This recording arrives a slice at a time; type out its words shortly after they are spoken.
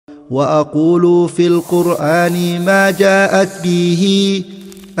وأقول في القرآن ما جاءت به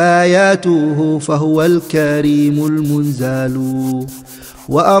آياته فهو الكريم المنزال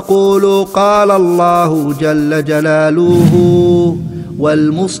وأقول قال الله جل جلاله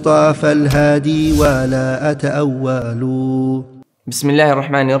والمصطفى الهادي ولا أتأول. بسم الله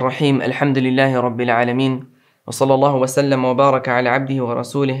الرحمن الرحيم. الحمد لله رب العالمين وصلى الله وسلم وبارك على عبده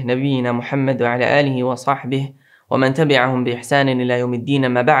ورسوله نبينا محمد وعلى آله وصحبه ومن تبعهم بإحسان إلى يوم الدين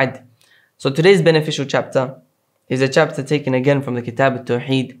ما بعد. So today's beneficial chapter is a chapter taken again from the Kitab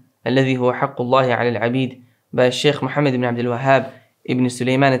al-Tawheed الذي هو حق الله على العبيد by Sheikh Muhammad ibn Abdul Wahhab ibn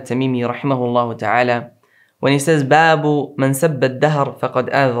Sulaiman al-Tamimi rahimahullah ta'ala, when he says باب من سب الدهر فقد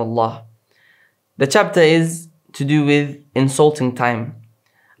آذى الله. The chapter is to do with insulting time,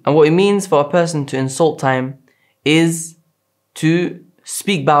 and what it means for a person to insult time is to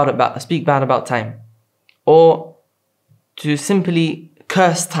speak bad about time, or to simply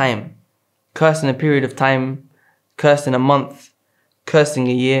curse time, curse in a period of time, curse in a month, cursing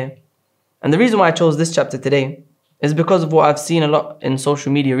a year. And the reason why I chose this chapter today is because of what I've seen a lot in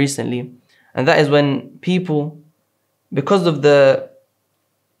social media recently, and that is when people, because of the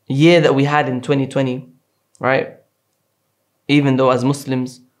year that we had in 2020, right, even though as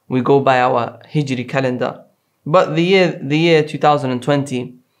Muslims we go by our Hijri calendar, but the year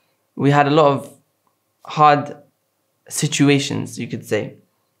 2020, we had a lot of hard situations, you could say,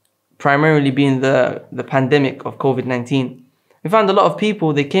 primarily being the pandemic of COVID-19. We found a lot of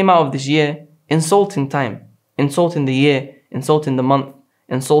people, they came out of this year insulting time, insulting the year, insulting the month,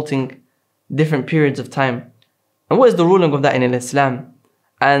 insulting different periods of time. And what is the ruling of that in Islam?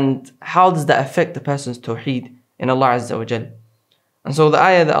 And how does that affect the person's tawheed in Allah Azza wa Jal? And so the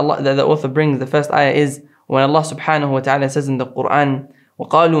ayah that the author brings, the first ayah, is when Allah subhanahu wa ta'ala says in the Qur'an,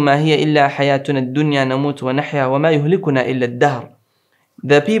 وَقَالُوا مَا هِيَ إِلَّا حَيَاتُنَا الدُّنْيَا نَمُوتُ وَنَحْيَا وَمَا يُهْلِكُنَا إِلَّا الدَّهْرِ.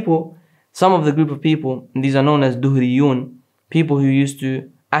 The people, some of the group of people, these are known as duhriyun, people who used to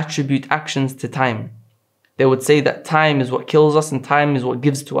attribute actions to time. They would say that time is what kills us and time is what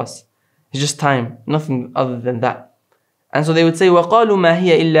gives to us. It's just time, nothing other than that. And so they would say, وَقَالُوا مَا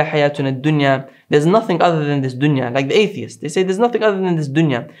هِيَ إِلَّا حَيَاتُنَا الدُّنْيَا. There's nothing other than this dunya. Like the atheists, they say there's nothing other than this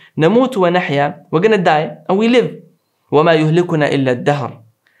dunya. نَمُوتُ وَنَحْيَا. We're going to die and we live. وَمَا يُهْلِكُنَا إِلَّا الدَّهْرِ.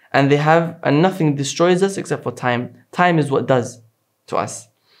 And nothing destroys us except for time. Time is what does to us.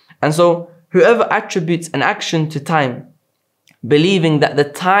 And so whoever attributes an action to time, believing that the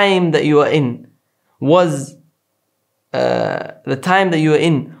time that you are in was the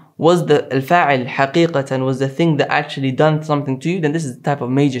al-fa'il haqiqatan, was the thing that actually done something to you, then this is the type of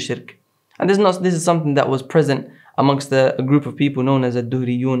major shirk. And this is something that was present amongst a group of people known as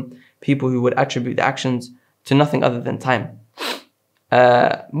ad-duhriyun, people who would attribute the actions to nothing other than time.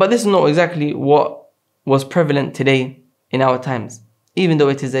 But this is not exactly what was prevalent today in our times, even though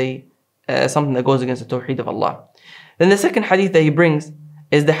it is something that goes against the tawheed of Allah. Then the second hadith that he brings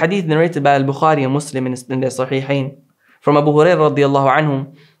is the hadith narrated by Al-Bukhari and Muslim in their Sahihain from Abu Hurairah radiyallahu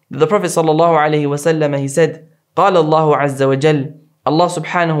anhu. The Prophet sallallahu alayhi wa sallam, he said, قال الله عز وجل, Allah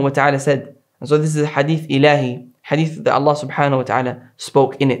subhanahu wa ta'ala said. And so this is a hadith ilahi, hadith that Allah subhanahu wa ta'ala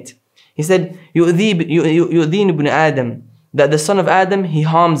spoke in it. He said, يؤذين ibn Adam, that the son of Adam, he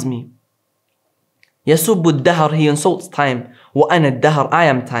harms me. يسب الدهر, he insults time. وأنا الدهر, I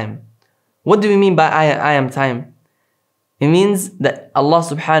am time. What do we mean by I am time? It means that Allah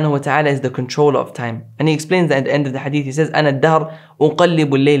subhanahu wa ta'ala is the controller of time. And he explains that at the end of the hadith. He says, أنا الدهر أقلب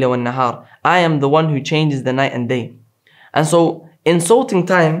الليل والنهار. I am the one who changes the night and day. And so insulting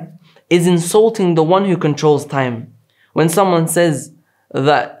time is insulting the one who controls time. When someone says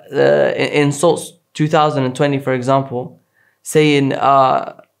that insults 2020, for example, saying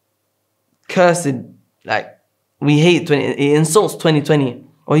cursed, like we hate 20, he insults 2020,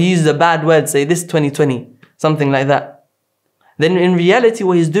 or he uses a bad word, say this 2020, something like that. Then in reality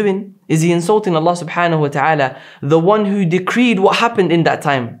what he's doing is he insulting Allah subhanahu wa ta'ala, the one who decreed what happened in that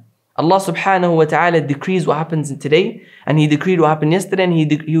time. Allah subhanahu wa ta'ala decrees what happens today, and he decreed what happened yesterday, and he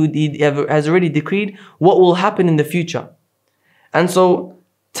has already decreed what will happen in the future. And so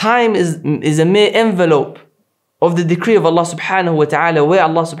time is a mere envelope of the decree of Allah subhanahu wa ta'ala, where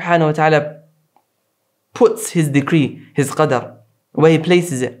Allah subhanahu wa ta'ala puts his decree, his qadar, where he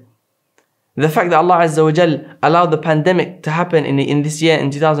places it. The fact that Allah Azza wa Jal allowed the pandemic to happen in this year, in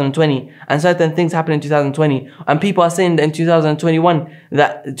 2020, and certain things happen in 2020, and people are saying that in 2021,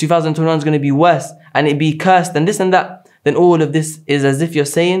 that 2021 is going to be worse, and it be cursed, and this and that, then all of this is as if you're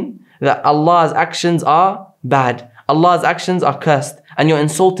saying that Allah's actions are bad, Allah's actions are cursed, and you're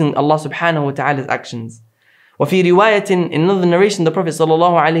insulting Allah subhanahu wa ta'ala's actions. وفي رواية, in another narration, the Prophet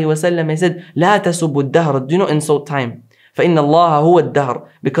sallallahu alaihi wasallam, he said, لا تسبوا الدهر, do not insult time. فإن الله هو الدهر,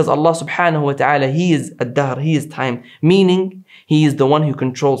 because Allah subhanahu wa ta'ala, He is الدهر, He is time, meaning He is the one who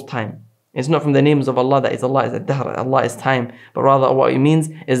controls time. It's not from the names of Allah that Allah is الدهر, Allah is time, but rather what it means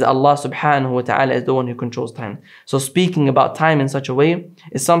is that Allah subhanahu wa ta'ala is the one who controls time. So speaking about time in such a way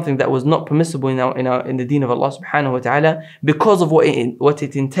is something that was not permissible in the deen of Allah subhanahu wa ta'ala, because of what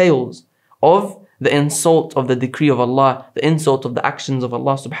it entails of the insult of the decree of Allah, the insult of the actions of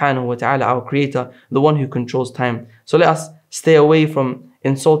Allah subhanahu wa ta'ala, our creator, the one who controls time. So let us stay away from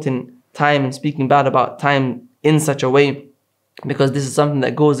insulting time and speaking bad about time in such a way, because this is something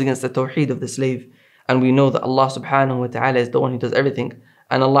that goes against the tawheed of the slave. And we know that Allah subhanahu wa ta'ala is the one who does everything,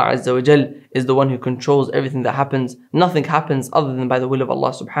 and Allah azza wa jal is the one who controls everything that happens. Nothing happens other than by the will of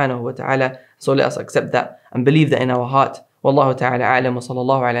Allah subhanahu wa ta'ala. So let us accept that and believe that in our heart. والله تعالى أعلم وصلى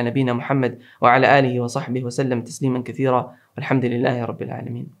الله على نبينا محمد وعلى آله وصحبه وسلم تسليما كثيرا والحمد لله رب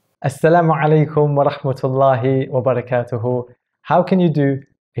العالمين. Assalamu alaikum wa rahmatullahi wa barakatuhu. How can you do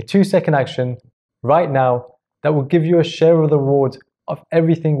a 2-second action right now that will give you a share of the reward of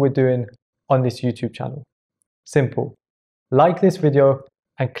everything we're doing on this YouTube channel? Simple. Like this video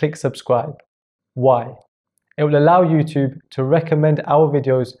and click subscribe. Why? It will allow YouTube to recommend our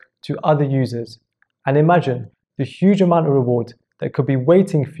videos to other users. And imagine the huge amount of reward that could be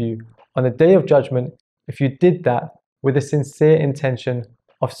waiting for you on the Day of Judgment if you did that with a sincere intention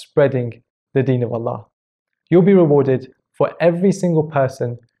of spreading the deen of Allah. You'll be rewarded for every single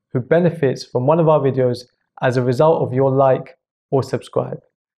person who benefits from one of our videos as a result of your like or subscribe.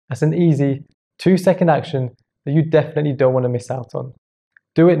 That's an easy 2-second action that you definitely don't want to miss out on.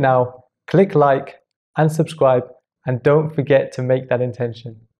 Do it now, click like and subscribe, and don't forget to make that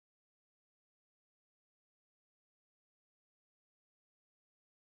intention.